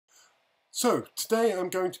So today I'm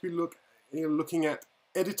going to be looking at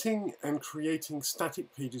editing and creating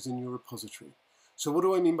static pages in your repository. So what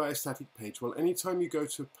do I mean by a static page? Well, anytime you go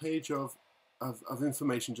to a page of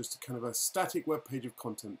information, just a kind of a static web page of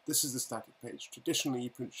content, this is the static page. Traditionally,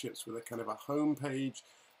 EPrints ships with a kind of a home page,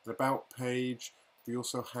 an about page. We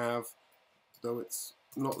also have, though it's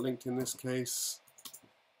not linked in this case,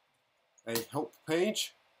 a help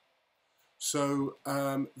page. So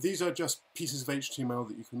these are just pieces of HTML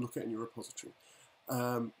that you can look at in your repository.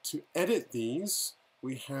 To edit these,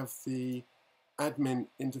 we have the admin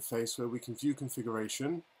interface where we can view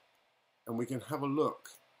configuration and we can have a look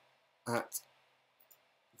at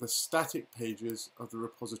the static pages of the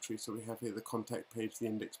repository. So we have here the contact page, the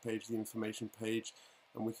index page, the information page,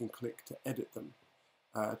 and we can click to edit them,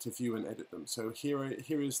 to view and edit them. So here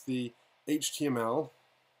is the HTML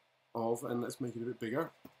of, and let's make it a bit bigger.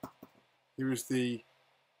 Here is the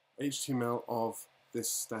HTML of this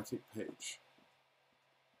static page.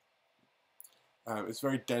 It's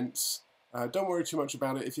very dense. Don't worry too much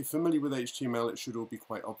about it. If you're familiar with HTML, it should all be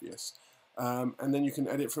quite obvious. And then you can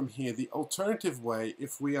edit from here. The alternative way,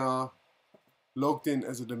 if we are logged in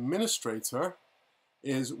as an administrator,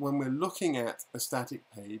 is when we're looking at a static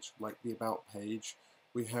page, like the About page,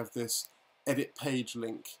 we have this Edit Page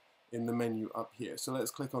link in the menu up here. So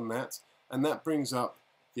let's click on that, and that brings up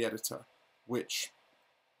the editor, which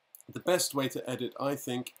the best way to edit, I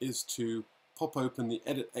think, is to pop open the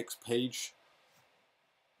Edit X page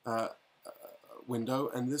window,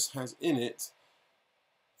 and this has in it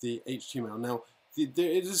the HTML. Now, it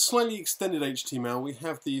is slightly extended HTML. We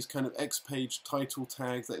have these kind of X page title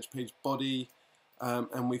tags, X page body,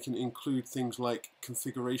 and we can include things like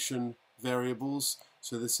configuration variables.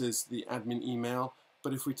 So this is the admin email.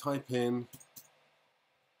 But if we type in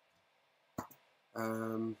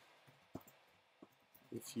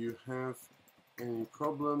if you have any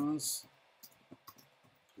problems,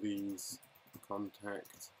 please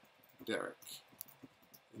contact Derek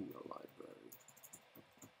in the library.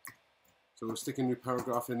 So we'll stick a new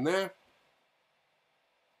paragraph in there.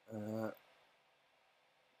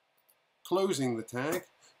 Closing the tag.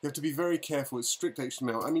 You have to be very careful. It's strict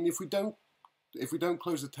HTML. I mean, if we don't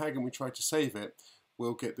close the tag and we try to save it,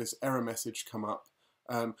 we'll get this error message come up.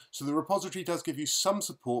 So the repository does give you some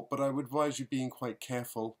support, but I would advise you being quite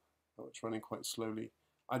careful. Oh, it's running quite slowly.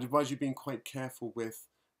 I'd advise you being quite careful with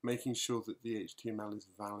making sure that the HTML is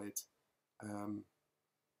valid.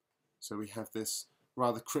 So we have this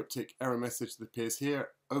rather cryptic error message that appears here,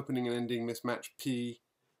 opening and ending mismatch P.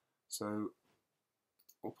 So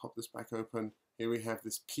we'll pop this back open. Here we have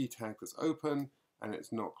this P tag that's open, and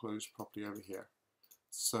it's not closed properly over here.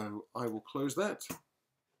 So I will close that,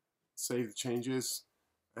 save the changes,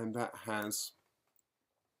 and that has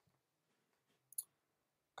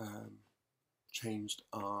changed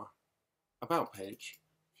our About page.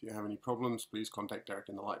 If you have any problems, please contact Derek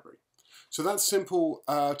in the library. So that's simple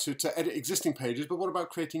to edit existing pages, but what about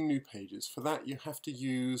creating new pages? For that, you have to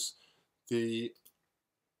use the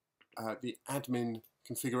admin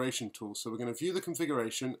configuration tool. So we're going to view the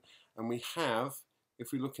configuration, and we have,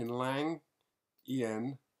 if we look in lang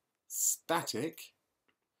en static,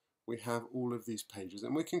 we have all of these pages,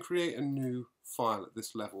 and we can create a new file at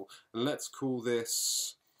this level. And let's call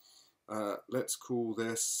this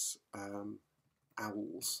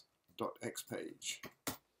owls.xpage.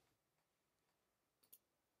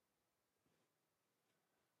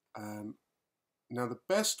 Now the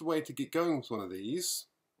best way to get going with one of these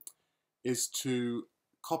is to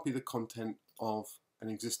copy the content of an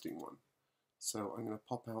existing one. So I'm going to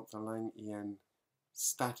pop out the lang en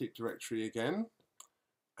static directory again,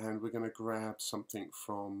 and we're going to grab something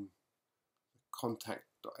from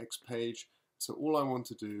contact.xpage. So all I want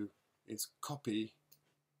to do is copy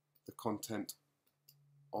the content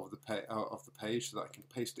of the page so that I can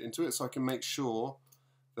paste it into it, so I can make sure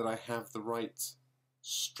that I have the right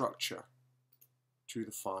structure to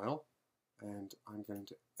the file. And I'm going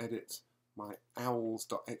to edit my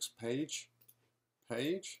owls.xpage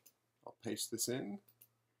page. I'll paste this in.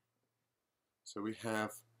 So we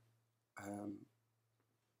have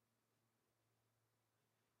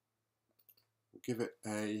we'll give it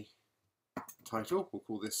a title. We'll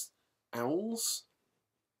call this owls,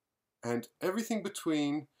 and everything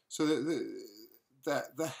between, so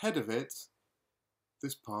that the head of it,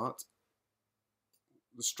 this part,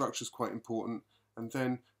 the structure is quite important, and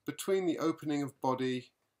then between the opening of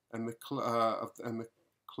body and the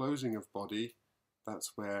closing of body,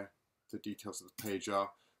 that's where the details of the page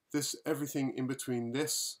are. Everything in between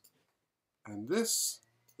this and this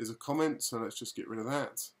is a comment, so let's just get rid of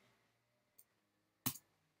that.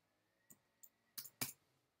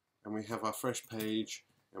 And we have our fresh page,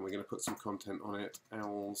 and we're going to put some content on it.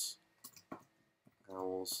 Owls,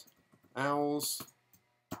 owls, owls,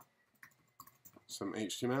 some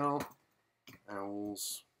HTML,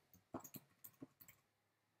 owls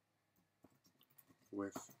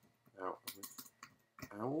with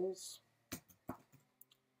owls.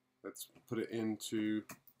 Let's put it into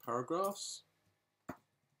paragraphs.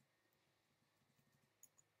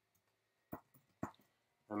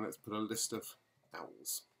 And let's put a list of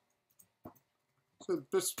owls. So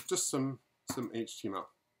just some HTML.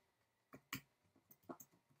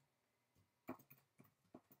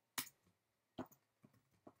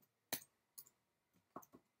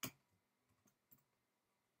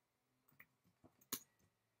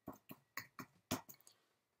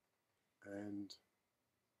 And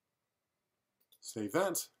save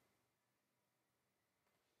that.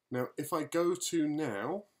 Now, if I go to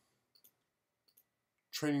now,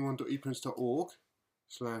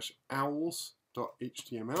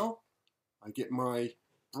 training1.eprints.org/owls.html, I get my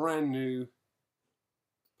brand new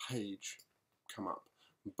page come up.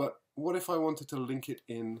 But what if I wanted to link it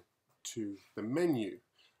in to the menu?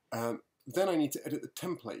 Then I need to edit the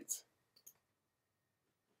template.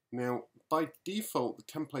 Now, by default, the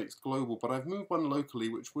template's global, but I've moved one locally,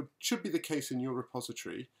 which should be the case in your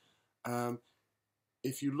repository.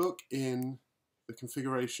 If you look in the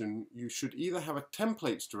configuration, you should either have a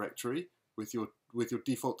templates directory with your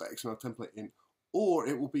default .xml template in, or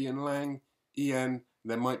it will be in lang en.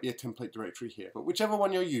 There might be a template directory here, but whichever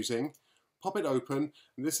one you're using, pop it open.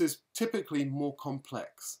 And this is typically more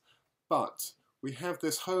complex, but we have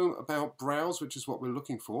this home, about, browse, which is what we're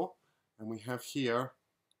looking for, and we have here,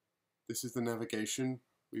 this is the navigation.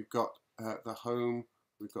 We've got the home,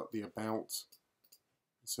 we've got the about.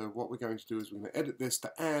 So what we're going to do is we're going to edit this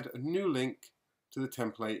to add a new link to the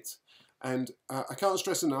template. And I can't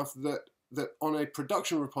stress enough that on a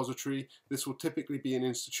production repository, this will typically be an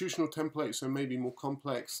institutional template, so maybe more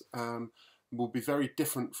complex, will be very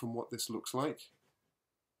different from what this looks like.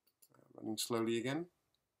 Running slowly again.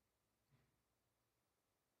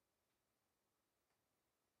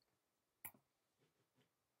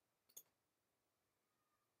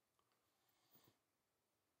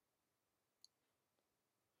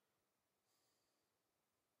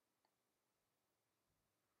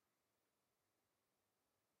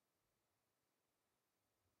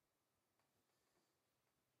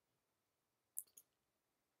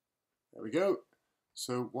 There we go.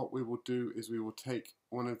 So what we will do is we will take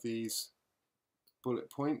one of these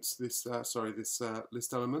bullet points, this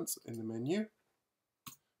list elements in the menu.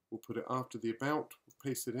 We'll put it after the about, we'll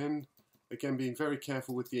paste it in. Again, being very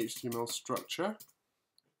careful with the HTML structure.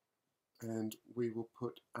 And we will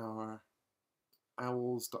put our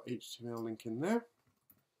owls.html link in there.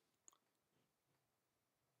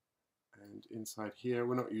 And inside here,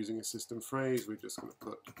 we're not using a system phrase, we're just going to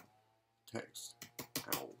put text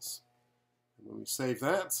owls. And when we save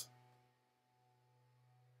that,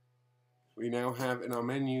 we now have in our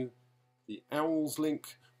menu the owls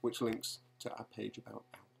link, which links to our page about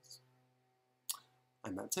owls.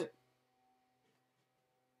 And that's it.